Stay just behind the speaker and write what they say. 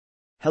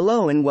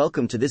Hello and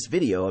welcome to this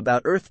video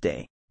about Earth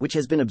Day, which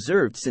has been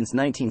observed since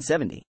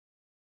 1970.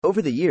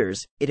 Over the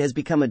years, it has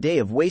become a day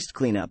of waste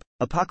cleanup,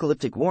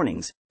 apocalyptic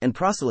warnings, and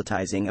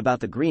proselytizing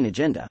about the green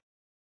agenda.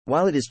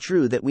 While it is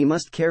true that we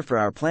must care for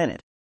our planet,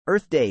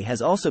 Earth Day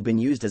has also been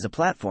used as a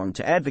platform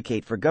to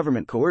advocate for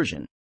government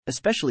coercion,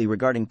 especially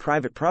regarding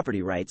private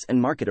property rights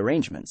and market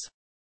arrangements.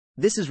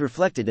 This is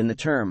reflected in the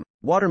term,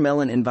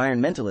 watermelon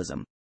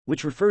environmentalism,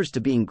 which refers to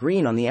being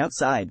green on the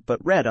outside but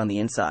red on the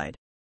inside.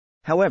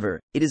 However,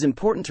 it is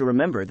important to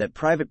remember that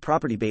private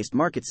property-based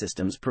market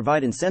systems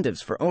provide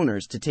incentives for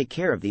owners to take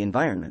care of the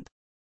environment.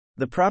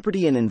 The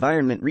Property and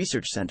Environment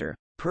Research Center,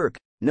 PERC,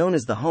 known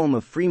as the home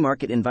of free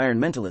market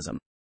environmentalism,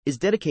 is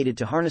dedicated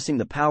to harnessing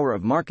the power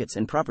of markets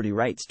and property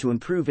rights to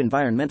improve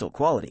environmental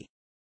quality.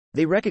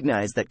 They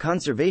recognize that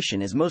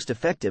conservation is most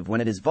effective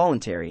when it is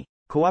voluntary,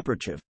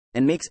 cooperative,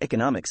 and makes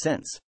economic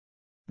sense.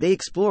 They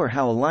explore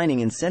how aligning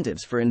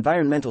incentives for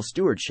environmental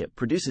stewardship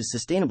produces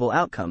sustainable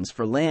outcomes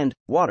for land,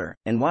 water,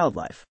 and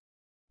wildlife.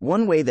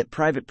 One way that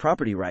private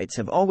property rights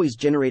have always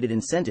generated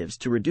incentives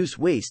to reduce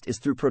waste is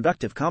through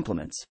productive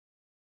complements.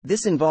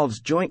 This involves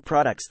joint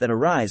products that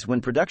arise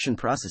when production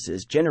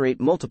processes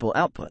generate multiple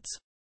outputs.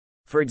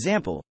 For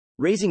example,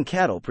 raising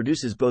cattle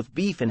produces both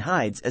beef and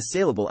hides as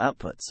saleable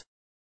outputs.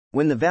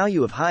 When the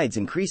value of hides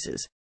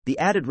increases, the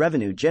added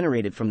revenue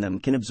generated from them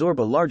can absorb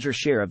a larger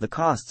share of the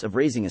costs of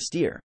raising a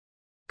steer.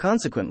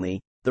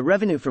 Consequently, the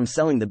revenue from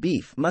selling the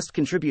beef must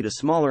contribute a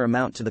smaller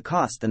amount to the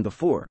cost than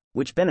before,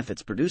 which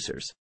benefits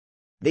producers.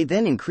 They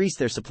then increase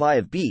their supply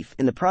of beef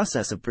in the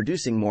process of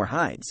producing more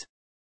hides.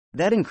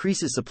 That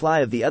increases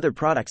supply of the other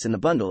products in the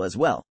bundle as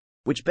well,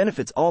 which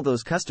benefits all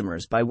those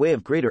customers by way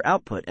of greater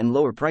output and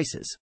lower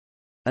prices.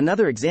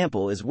 Another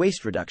example is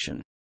waste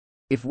reduction.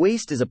 If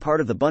waste is a part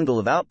of the bundle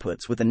of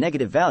outputs with a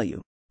negative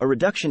value, a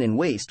reduction in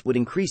waste would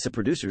increase a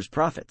producer's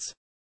profits.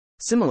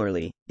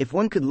 Similarly, if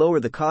one could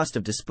lower the cost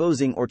of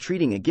disposing or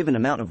treating a given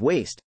amount of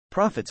waste,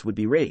 profits would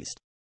be raised.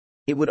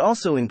 It would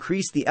also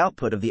increase the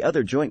output of the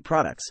other joint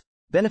products,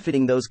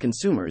 benefiting those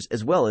consumers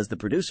as well as the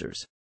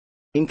producers.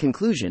 In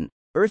conclusion,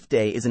 Earth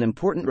Day is an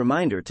important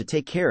reminder to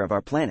take care of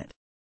our planet.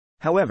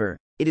 However,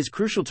 it is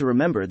crucial to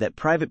remember that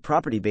private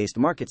property-based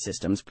market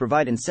systems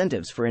provide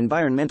incentives for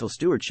environmental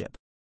stewardship.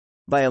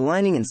 By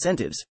aligning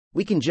incentives,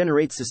 we can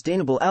generate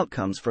sustainable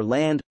outcomes for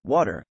land,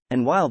 water,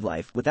 and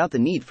wildlife without the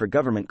need for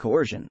government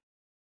coercion.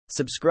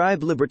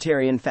 Subscribe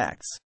Libertarian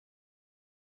Facts.